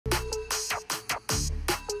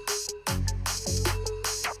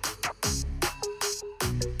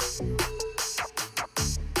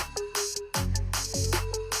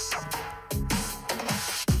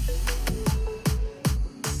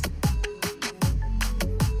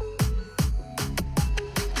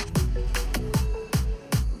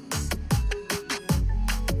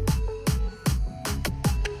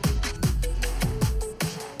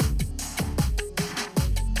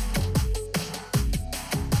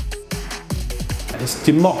It's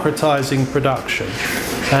democratizing production.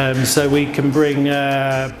 So we can bring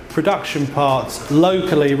production parts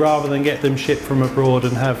locally rather than get them shipped from abroad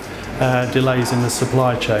and have delays in the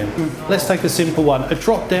supply chain. Let's take a simple one, a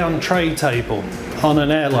drop-down tray table on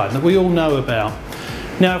an airline that we all know about.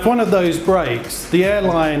 Now, if one of those breaks, the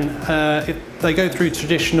airline, if they go through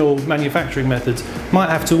traditional manufacturing methods, might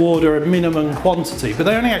have to order a minimum quantity, but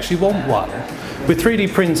they only actually want one. With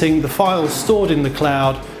 3D printing, the file's stored in the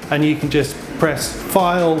cloud, and you can just press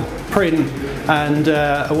File, Print, and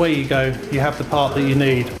away you go. You have the part that you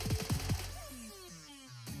need.